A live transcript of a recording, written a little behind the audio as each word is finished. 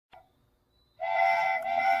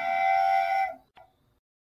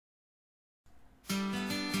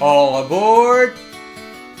All aboard!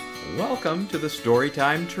 Welcome to the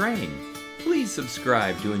Storytime train. Please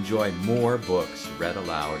subscribe to enjoy more books read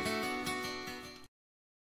aloud.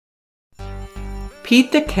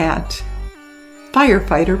 Pete the Cat,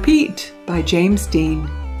 Firefighter Pete by James Dean.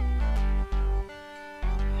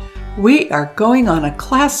 We are going on a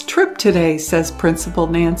class trip today, says Principal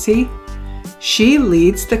Nancy. She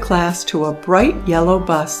leads the class to a bright yellow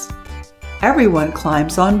bus. Everyone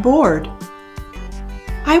climbs on board.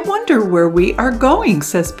 I wonder where we are going,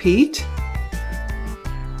 says Pete.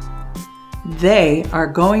 They are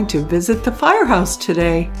going to visit the firehouse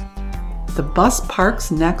today. The bus parks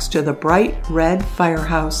next to the bright red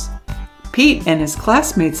firehouse. Pete and his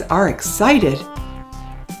classmates are excited.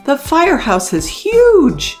 The firehouse is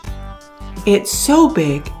huge. It's so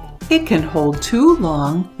big, it can hold 2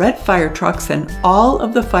 long red fire trucks and all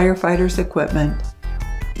of the firefighters' equipment.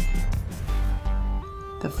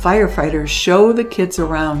 The firefighters show the kids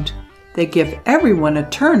around. They give everyone a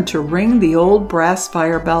turn to ring the old brass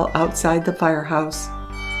fire bell outside the firehouse.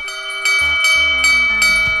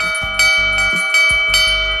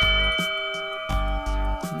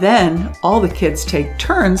 Then all the kids take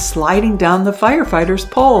turns sliding down the firefighter's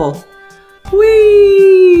pole.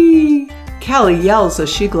 Whee! Callie yells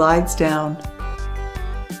as she glides down.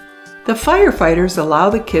 The firefighters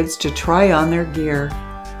allow the kids to try on their gear.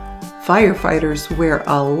 Firefighters wear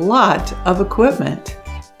a lot of equipment.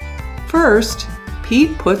 First,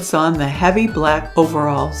 Pete puts on the heavy black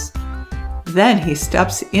overalls. Then he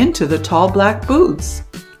steps into the tall black boots.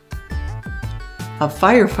 A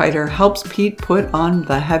firefighter helps Pete put on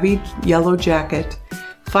the heavy yellow jacket.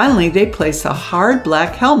 Finally, they place a hard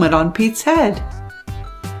black helmet on Pete's head.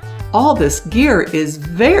 All this gear is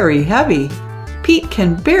very heavy. Pete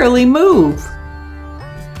can barely move.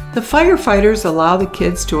 The firefighters allow the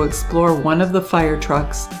kids to explore one of the fire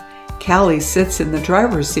trucks. Callie sits in the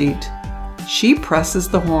driver's seat. She presses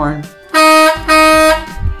the horn.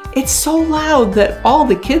 It's so loud that all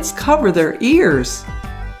the kids cover their ears.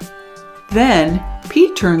 Then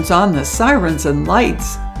Pete turns on the sirens and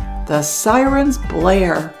lights. The sirens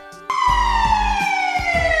blare.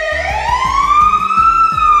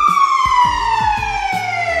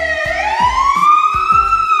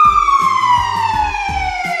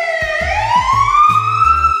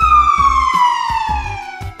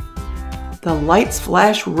 The lights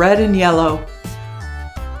flash red and yellow.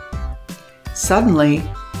 Suddenly,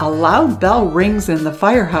 a loud bell rings in the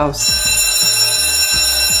firehouse.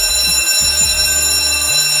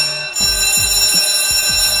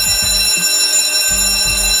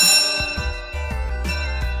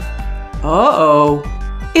 Uh-oh!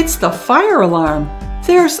 It's the fire alarm!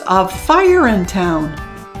 There's a fire in town!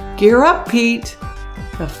 Gear up, Pete!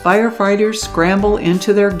 The firefighters scramble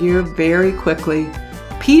into their gear very quickly.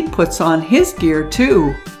 Pete puts on his gear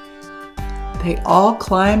too. They all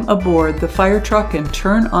climb aboard the fire truck and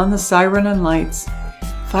turn on the siren and lights.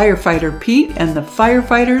 Firefighter Pete and the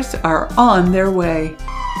firefighters are on their way.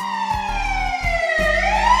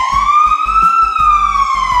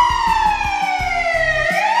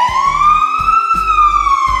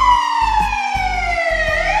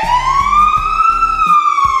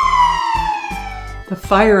 The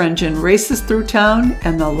fire engine races through town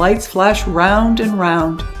and the lights flash round and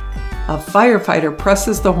round. A firefighter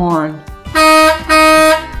presses the horn.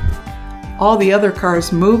 All the other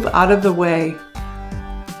cars move out of the way.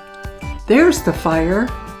 There's the fire.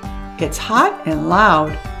 It's hot and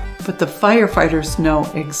loud, but the firefighters know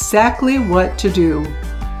exactly what to do.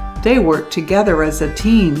 They work together as a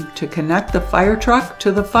team to connect the fire truck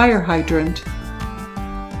to the fire hydrant.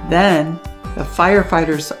 Then, the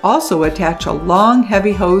firefighters also attach a long,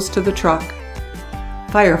 heavy hose to the truck.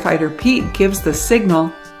 Firefighter Pete gives the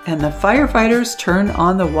signal, and the firefighters turn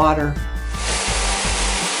on the water.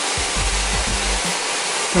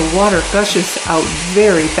 The water gushes out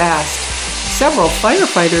very fast. Several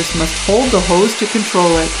firefighters must hold the hose to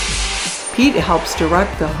control it. Pete helps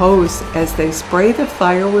direct the hose as they spray the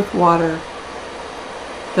fire with water.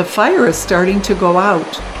 The fire is starting to go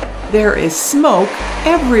out. There is smoke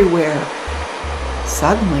everywhere.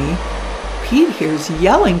 Suddenly, Pete hears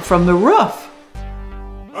yelling from the roof.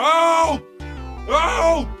 Help!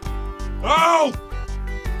 Help! Help!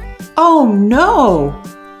 Oh no!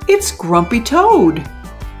 It's Grumpy Toad.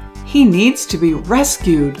 He needs to be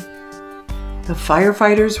rescued. The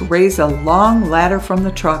firefighters raise a long ladder from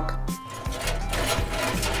the truck.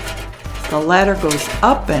 The ladder goes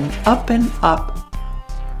up and up and up.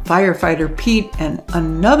 Firefighter Pete and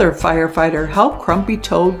another firefighter help Grumpy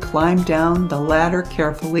Toad climb down the ladder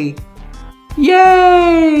carefully.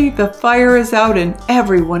 Yay! The fire is out and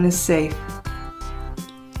everyone is safe.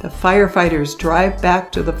 The firefighters drive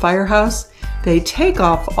back to the firehouse. They take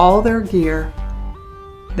off all their gear.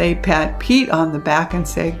 They pat Pete on the back and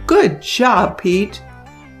say, "Good job, Pete."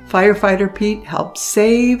 Firefighter Pete helped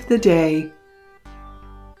save the day.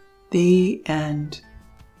 The end.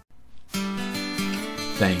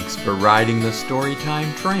 Thanks for riding the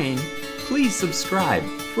Storytime train. Please subscribe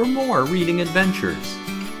for more reading adventures.